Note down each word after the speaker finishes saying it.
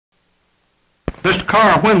Mr.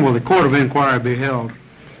 Carr, when will the court of inquiry be held?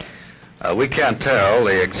 We can't tell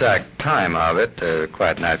the exact time of it,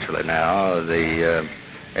 quite naturally now. The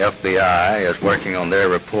FBI is working on their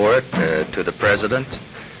report to the President.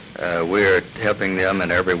 We're helping them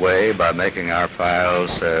in every way by making our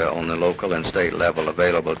files on the local and state level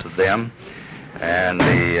available to them. And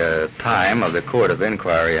the time of the court of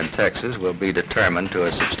inquiry in Texas will be determined to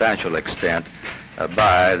a substantial extent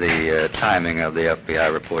by the timing of the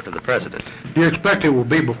FBI report to the President. Do you expect it will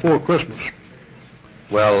be before Christmas?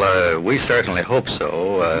 Well, we certainly hope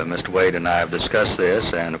so. Mr. Wade and I have discussed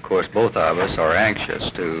this, and of course both of us are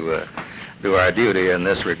anxious to do our duty in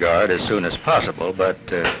this regard as soon as possible, but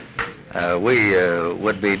we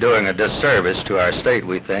would be doing a disservice to our state,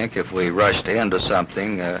 we think, if we rushed into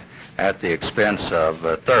something at the expense of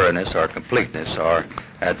thoroughness or completeness, or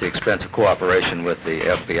at the expense of cooperation with the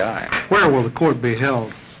FBI. Where will the court be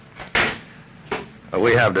held?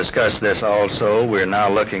 We have discussed this also. We're now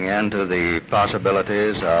looking into the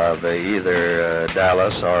possibilities of either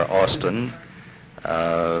Dallas or Austin.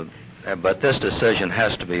 But this decision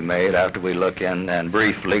has to be made after we look in and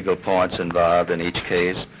brief legal points involved in each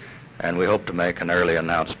case, and we hope to make an early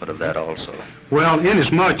announcement of that also. Well,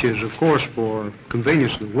 inasmuch as, of course, for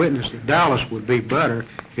convenience of the witness, that Dallas would be better,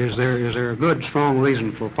 is there a good, strong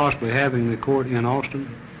reason for possibly having the court in Austin?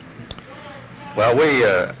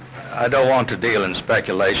 Well, I don't want to deal in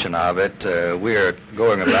speculation of it. We are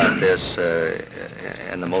going about this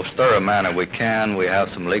in the most thorough manner we can. We have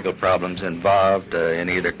some legal problems involved in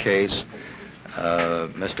either case.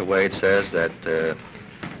 Mr. Wade says that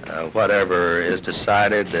whatever is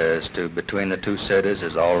decided as to between the two cities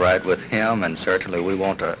is all right with him, and certainly we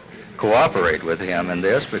want to cooperate with him in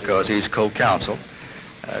this because he's co-counsel.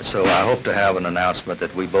 So I hope to have an announcement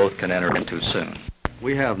that we both can enter into soon.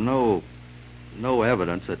 We have no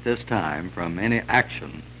evidence at this time from any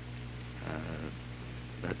action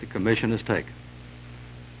that the commission has taken,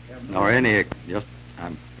 nor any, I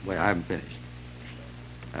haven't finished,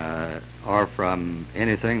 or from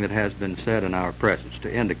anything that has been said in our presence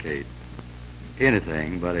to indicate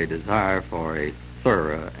anything but a desire for a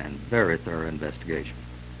thorough and very thorough investigation.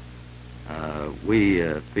 We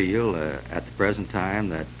feel at the present time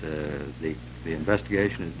that the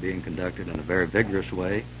investigation is being conducted in a very vigorous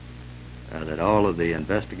way, that all of the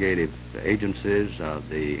investigative agencies of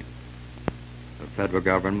the federal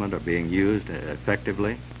government are being used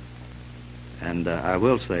effectively. And I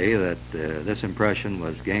will say that this impression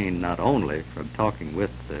was gained not only from talking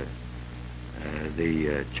with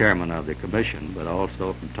the chairman of the commission, but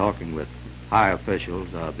also from talking with high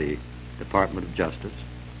officials of the Department of Justice,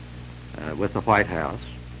 with the White House,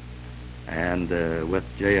 and with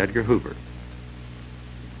J. Edgar Hoover.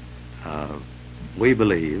 We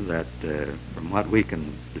believe that from what we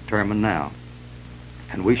can determine now,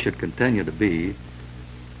 and we should continue to be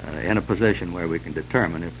in a position where we can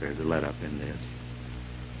determine if there's a let-up in this,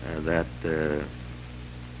 that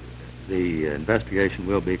the investigation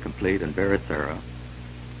will be complete and very thorough.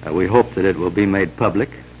 We hope that it will be made public.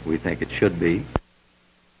 We think it should be.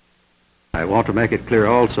 I want to make it clear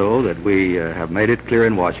also that we have made it clear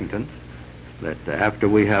in Washington that after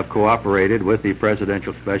we have cooperated with the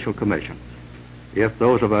Presidential Special Commission, if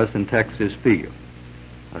those of us in Texas feel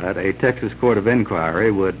that a Texas Court of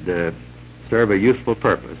Inquiry would serve a useful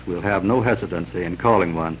purpose, we'll have no hesitancy in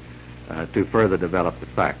calling one to further develop the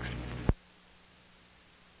facts.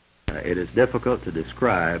 It is difficult to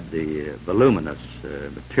describe the voluminous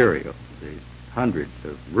material, the hundreds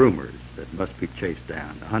of rumors that must be chased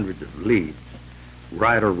down, the hundreds of leads,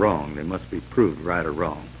 right or wrong. They must be proved right or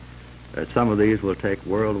wrong. Some of these will take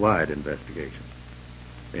worldwide investigation.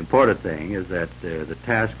 The important thing is that the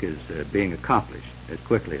task is being accomplished as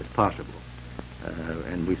quickly as possible.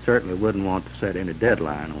 And we certainly wouldn't want to set any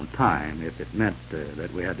deadline on time if it meant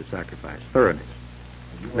that we had to sacrifice thoroughness.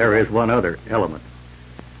 There is one other element,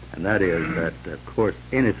 and that is that, of course,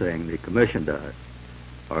 anything the commission does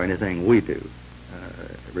or anything we do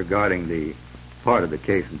regarding the part of the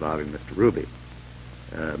case involving Mr. Ruby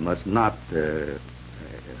must not,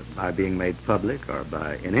 by being made public or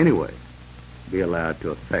by in any way, be allowed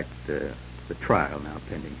to affect the trial now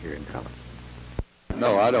pending here in Dallas.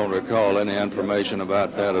 No, I don't recall any information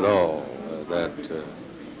about that at all.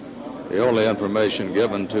 The only information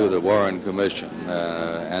given to the Warren Commission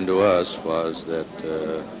and to us was that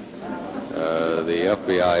the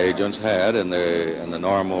FBI agents had, in the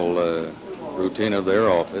normal routine of their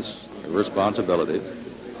office responsibilities,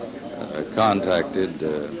 contacted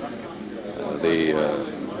the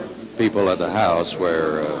people at the house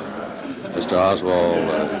where Mr.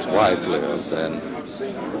 Oswald's wife lived, and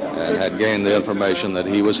had gained the information that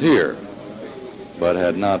he was here. but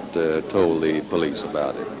had not told the police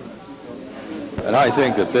about it. And I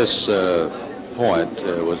think that this point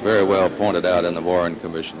was very well pointed out in the Warren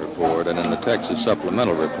Commission report and in the Texas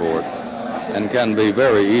Supplemental Report, and can be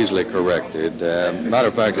very easily corrected. Matter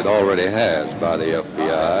of fact, it already has by the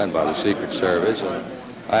FBI and by the Secret Service, and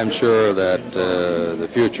I'm sure that the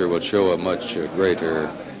future will show a much greater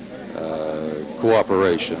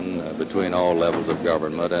cooperation between all levels of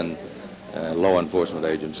government and law enforcement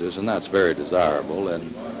agencies, and that's very desirable.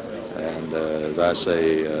 And as I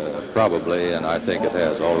say, probably, and I think it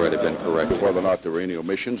has already been corrected. Whether or not there were any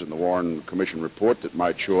omissions in the Warren Commission report that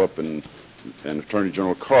might show up in Attorney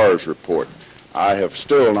General Carr's report. I have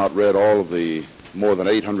still not read all of the more than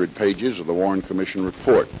 800 pages of the Warren Commission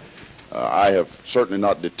report. I have certainly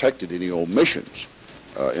not detected any omissions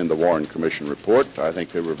in the Warren Commission report. I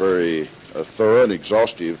think they were very thorough and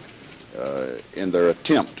exhaustive in their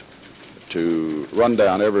attempt to run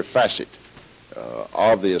down every facet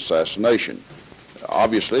of the assassination.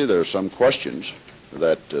 Obviously, there are some questions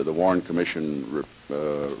that the Warren Commission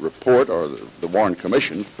report, or the Warren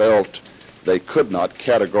Commission felt they could not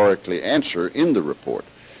categorically answer in the report.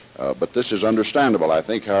 But this is understandable. I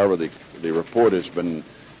think, however, the report has been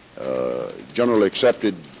generally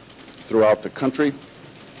accepted throughout the country.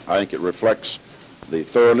 I think it reflects the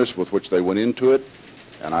thoroughness with which they went into it,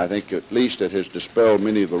 and I think at least it has dispelled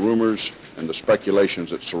many of the rumors and the speculations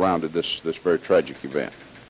that surrounded this very tragic event.